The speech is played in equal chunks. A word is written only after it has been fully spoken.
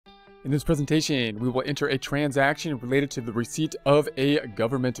In this presentation, we will enter a transaction related to the receipt of a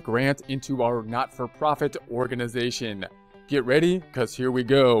government grant into our not-for-profit organization. Get ready, because here we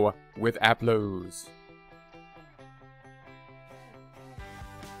go with Aplos.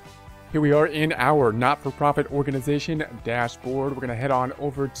 Here we are in our not-for-profit organization dashboard. We're going to head on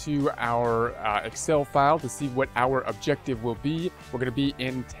over to our Excel file to see what our objective will be. We're going to be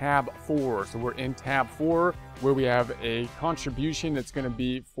in tab 4. So we're in tab 4 where we have a contribution that's going to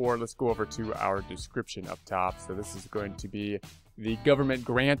be for, let's go over to our description up top. So this is going to be the government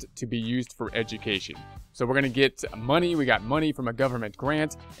grant to be used for education. So we're going to get money. We got money from a government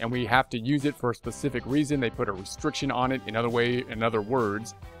grant and we have to use it for a specific reason. They put a restriction on it. In other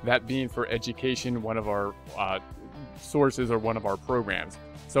words, that being for education, one of our sources or one of our programs.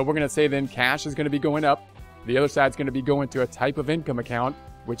 So we're going to say then cash is going to be going up. The other side is going to be going to a type of income account,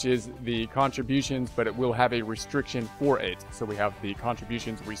 which is the contributions, but it will have a restriction for it. So we have the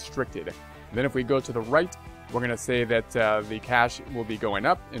contributions restricted. And then if we go to the right, we're going to say that the cash will be going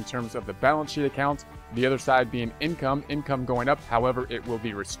up in terms of the balance sheet account. The other side being income going up. However, it will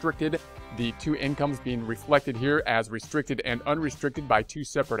be restricted. The two incomes being reflected here as restricted and unrestricted by two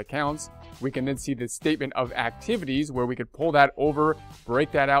separate accounts. We can then see the statement of activities where we could pull that over,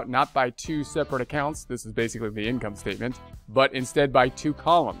 break that out not by two separate accounts. This is basically the income statement, but instead by two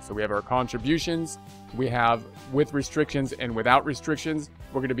columns. So we have our contributions, we have with restrictions and without restrictions.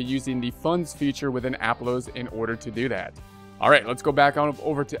 We're going to be using the funds feature within Aplos in order to do that. All right, let's go back on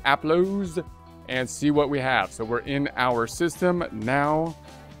over to Aplos and see what we have. So we're in our system now.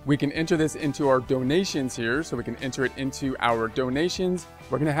 We can enter this into our donations here. So we can enter it into our donations.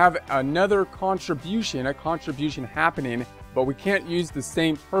 We're going to have another contribution, a contribution happening, but we can't use the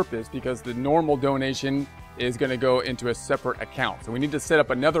same purpose because the normal donation is going to go into a separate account. So we need to set up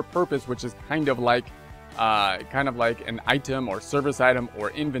another purpose, which is kind of like an item or service item or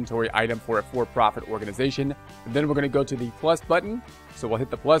inventory item for a for-profit organization. And then we're going to go to the plus button. So we'll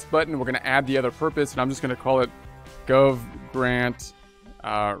hit the plus button. We're going to add the other purpose, and I'm just going to call it Gov Grant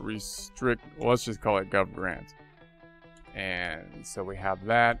restrict. Well, let's just call it Gov Grant. And so we have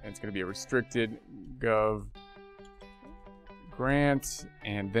that. And it's going to be a restricted Gov Grant.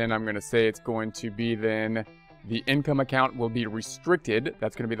 And then I'm going to say it's going to be then the income account will be restricted.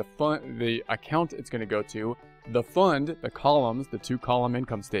 That's going to be the fund, the account it's going to go to. The fund, the columns, the two-column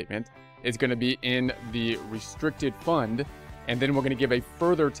income statement is going to be in the restricted fund. And then we're going to give a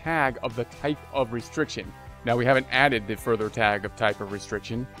further tag of the type of restriction. Now we haven't added the further tag of type of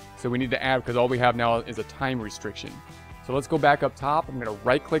restriction. So we need to add, because all we have now is a time restriction. So let's go back up top. I'm going to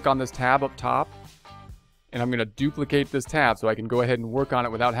right click on this tab up top. And I'm going to duplicate this tab so I can go ahead and work on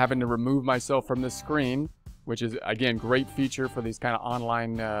it without having to remove myself from the screen, which is, again, great feature for these kind of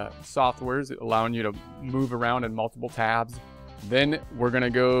online softwares, allowing you to move around in multiple tabs. Then we're going to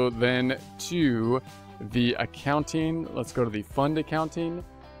go then to the accounting. Let's go to the fund accounting.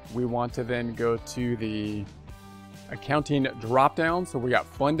 We want to then go to the accounting dropdown. So we got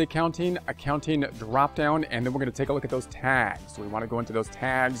fund accounting dropdown, and then we're going to take a look at those tags. So we want to go into those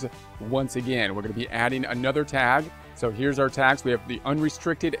tags once again. We're going to be adding another tag. So here's our tags. We have the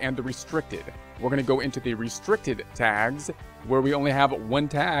unrestricted and the restricted. We're going to go into the restricted tags where we only have one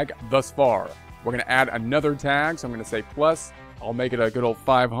tag thus far. We're going to add another tag. So I'm going to say plus. I'll make it a good old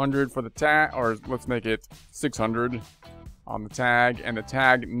 500 for the tag, or let's make it 600 on the tag. And the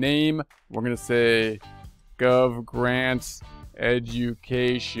tag name, we're going to say Gov Grant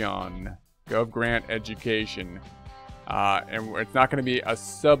Education. Gov Grant Education. And it's not going to be a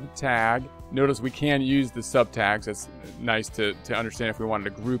sub tag. Notice we can use the sub tags. That's nice to understand if we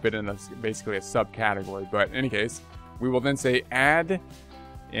wanted to group it in basically a subcategory. But in any case, we will then say add.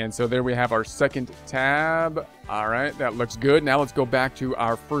 And so there we have our second tab. All right, that looks good. Now let's go back to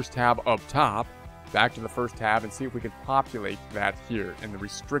our first tab up top. Back to the first tab and see if we can populate that here in the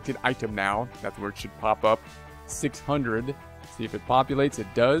restricted item now. That's where it should pop up. 600. See if it populates. It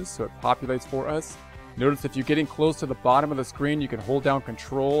does. So it populates for us. Notice if you're getting close to the bottom of the screen, you can hold down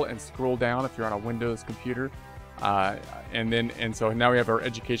Control and scroll down if you're on a Windows computer. And so now we have our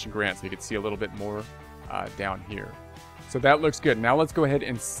education grant, so you can see a little bit more down here. So that looks good. Now let's go ahead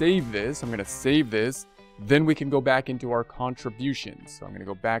and save this. I'm going to save this. Then we can go back into our contributions. So I'm going to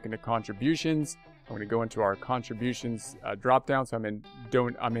go back into contributions. I'm going to go into our contributions drop down. So I'm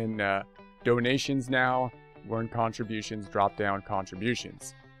in donations now. We're in contributions, drop down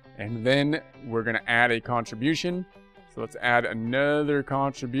contributions. And then we're going to add a contribution. So let's add another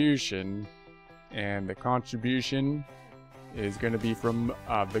contribution. And the contribution is going to be from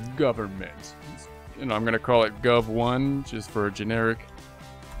the government. And I'm going to call it Gov1 just for a generic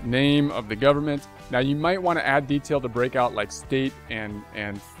name of the government. Now you might want to add detail to break out like state and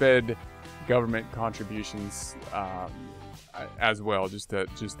Fed government contributions as well, just a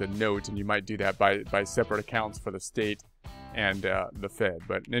note, and you might do that by separate accounts for the state and the Fed.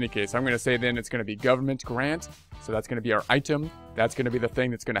 But in any case, I'm going to say then it's going to be government grant. So that's going to be our item. That's going to be the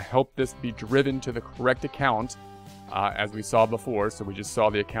thing that's going to help this be driven to the correct account, as we saw before. So we just saw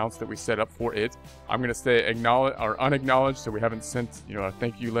the accounts that we set up for it. I'm going to say acknowledge or unacknowledged, so we haven't sent, you know, a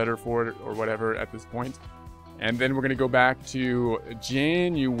thank you letter for it or whatever at this point. And then we're going to go back to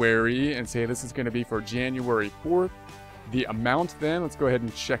January and say this is going to be for January 4th. The amount then, let's go ahead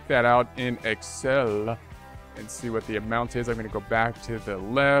and check that out in Excel and see what the amount is. I'm going to go back to the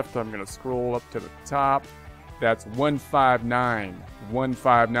left. I'm going to scroll up to the top. That's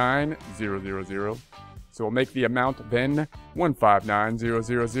 159,159,000. So we'll make the amount then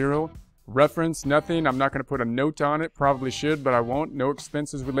 159,000. Reference, nothing. I'm not going to put a note on it. Probably should, but I won't. No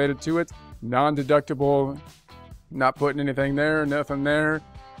expenses related to it. Non-deductible. Not putting anything there. Nothing there.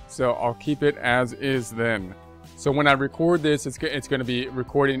 So I'll keep it as is then. So when I record this, it's going to be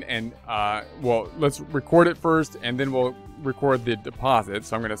recording and, well, let's record it first and then we'll record the deposit.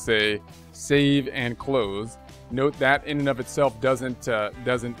 So I'm going to say save and close. Note that in and of itself doesn't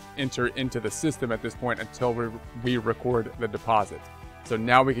enter into the system at this point until we record the deposit. So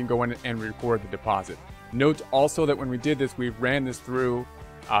now we can go in and record the deposit. Note also that when we did this, we ran this through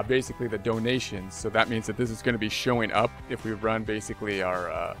basically the donations. So that means that this is going to be showing up if we run basically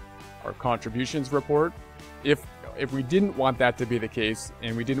our contributions report. If we didn't want that to be the case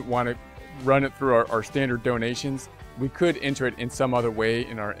and we didn't want to run it through our standard donations, we could enter it in some other way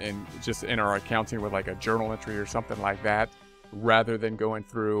in our accounting with like a journal entry or something like that, rather than going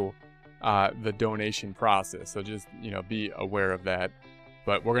through the donation process. So just, you know, be aware of that.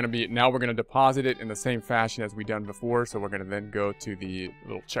 But we're going to deposit it in the same fashion as we done before. So we're going to then go to the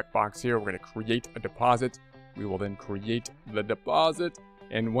little checkbox here. We're going to create a deposit. We will then create the deposit.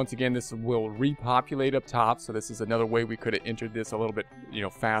 And once again, this will repopulate up top. So this is another way we could have entered this a little bit, you know,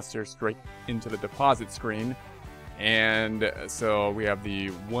 faster straight into the deposit screen. And so we have the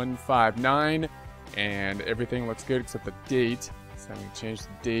 159 and everything looks good except the date. So I'm going to change the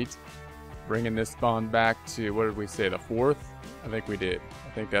date, bringing this bond back to, what did we say, the 4th? I think we did. I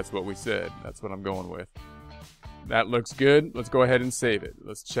think that's what we said. That's what I'm going with. That looks good. Let's go ahead and save it.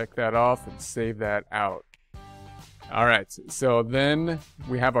 Let's check that off and save that out. All right, so then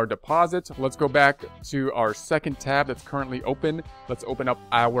we have our deposit. Let's go back to our second tab that's currently open. Let's open up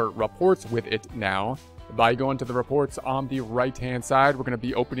our reports with it now. By going to the reports on the right-hand side, we're going to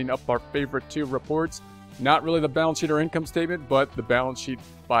be opening up our favorite two reports. Not really the balance sheet or income statement, but the balance sheet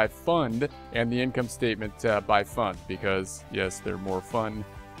by fund and the income statement by fund, because yes, they're more fun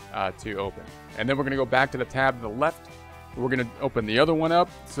to open. And then we're going to go back to the tab to the left. We're going to open the other one up.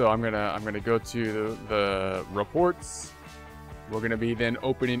 So I'm going to go to the reports. We're going to be then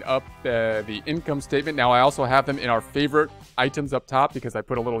opening up the income statement. Now I also have them in our favorite items up top because I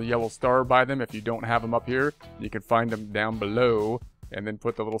put a little yellow star by them. If you don't have them up here, you can find them down below and then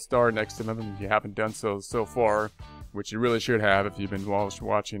put the little star next to them if you haven't done so far, which you really should have if you've been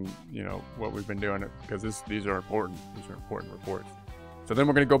watching, you know, what we've been doing, because these are important. These are important reports. So then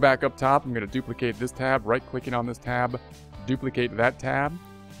we're going to go back up top. I'm going to duplicate this tab, right-clicking on this tab, duplicate that tab.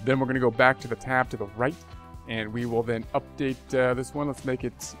 Then we're going to go back to the tab to the right, and we will then update this one. Let's make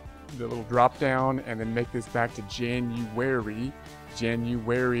it the little drop down, and then make this back to January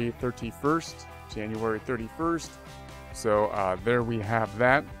 31st. So there we have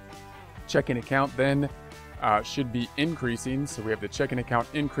that. Checking account then should be increasing. So we have the checking account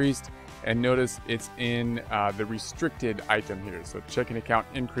increased, and notice it's in the restricted item here. So checking account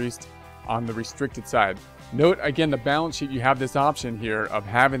increased on the restricted side. Note again, the balance sheet, you have this option here of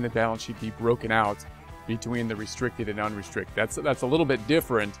having the balance sheet be broken out between the restricted and unrestricted. That's a little bit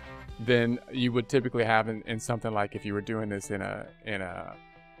different than you would typically have in something like if you were doing this in a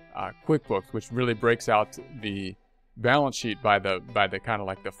QuickBooks, which really breaks out the balance sheet by the kind of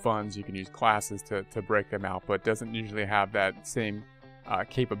like the funds. You can use classes to break them out, but doesn't usually have that same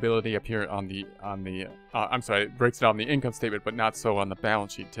capability up here on the I'm sorry, it breaks it out on the income statement, but not so on the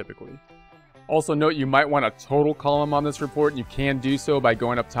balance sheet typically. Also note, you might want a total column on this report. You can do so by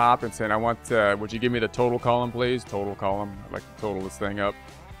going up top and saying, I want, would you give me the total column, please? Total column. I'd like to total this thing up.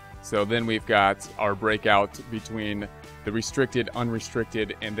 So then we've got our breakout between the restricted,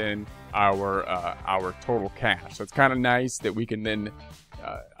 unrestricted, and then our total cash. So it's kind of nice that we can then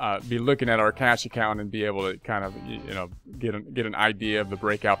be looking at our cash account and be able to kind of, you know, get an idea of the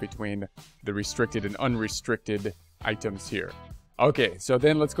breakout between the restricted and unrestricted items here. Okay, so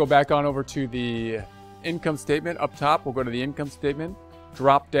then let's go back on over to the income statement up top. We'll go to the income statement.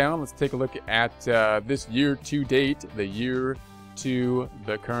 drop down, let's take a look at this year to date, the year to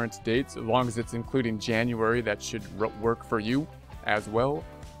the current date. As long as it's including January, that should work for you as well.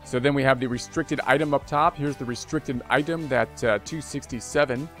 So then we have the restricted item up top. Here's the restricted item, that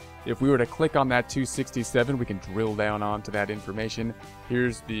 267. If we were to click on that 267, we can drill down onto that information.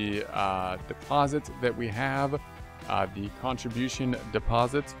 Here's the deposit that we have, the contribution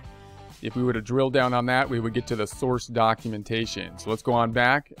deposit. If we were to drill down on that, we would get to the source documentation. So let's go on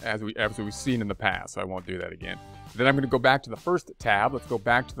back as we've seen in the past. So I won't do that again. Then I'm going to go back to the first tab. Let's go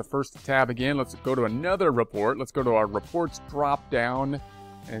back to the first tab again. Let's go to another report. Let's go to our reports drop down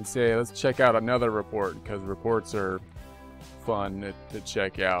and say, let's check out another report, because reports are fun to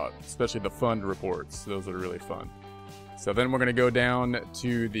check out, especially the fund reports. Those are really fun. So then we're going to go down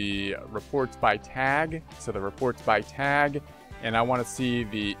to the reports by tag. So the reports by tag, and I want to see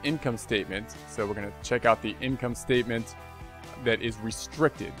the income statement. So we're going to check out the income statement that is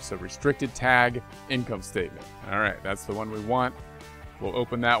restricted. So restricted tag income statement. All right, that's the one we want. We'll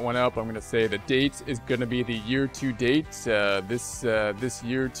open that one up. I'm going to say the date is going to be the year to date. This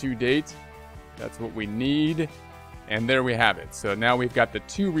year to date. That's what we need. And there we have it. So now we've got the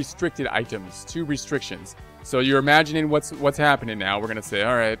two restricted items, two restrictions. So you're imagining what's happening now. We're going to say,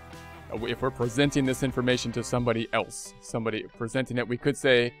 all right, if we're presenting this information to somebody else, somebody presenting it, we could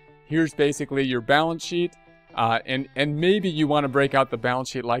say, here's basically your balance sheet. And maybe you want to break out the balance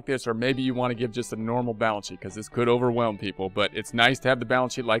sheet like this, or maybe you want to give just a normal balance sheet, because this could overwhelm people. But it's nice to have the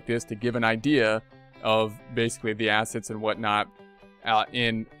balance sheet like this to give an idea of basically the assets and whatnot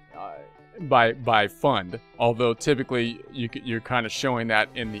by fund. Although typically you're kind of showing that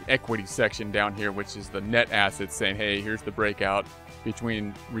in the equity section down here, which is the net assets, saying, hey, here's the breakout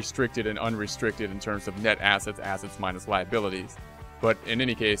between restricted and unrestricted in terms of net assets, assets minus liabilities. But in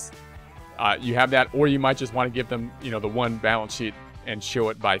any case, you have that, or you might just want to give them, the one balance sheet and show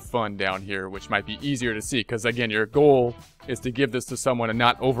it by fund down here, which might be easier to see. Because again, your goal is to give this to someone and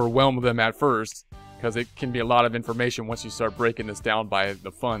not overwhelm them at first, because it can be a lot of information once you start breaking this down by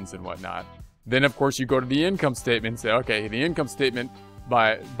the funds and whatnot. Then of course you go to the income statement and say, okay, the income statement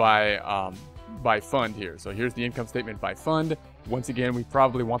by fund here. So here's the income statement by fund. Once again, we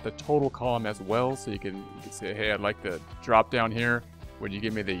probably want the total column as well. So you can say, hey, I'd like to drop down here. Would you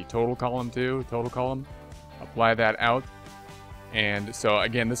give me the total column too? Total column. Apply that out. And so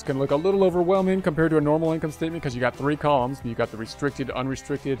again, this can look a little overwhelming compared to a normal income statement, because you got three columns. You got the restricted,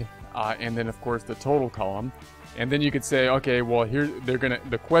 unrestricted, and then of course the total column. And then you could say, okay, well here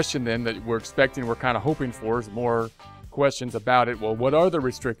the question then that we're expecting, we're kind of hoping for, is more questions about it. Well, what are the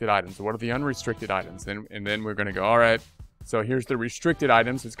restricted items? What are the unrestricted items? And then we're going to go, all right, so here's the restricted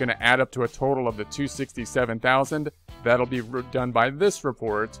items. It's going to add up to a total of the 267,000. That'll be done by this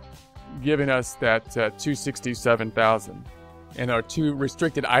report, giving us that 267,000. And our two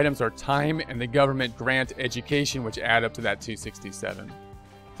restricted items are time and the government grant education, which add up to that 267. So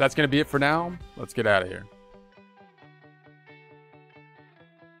that's going to be it for now. Let's get out of here.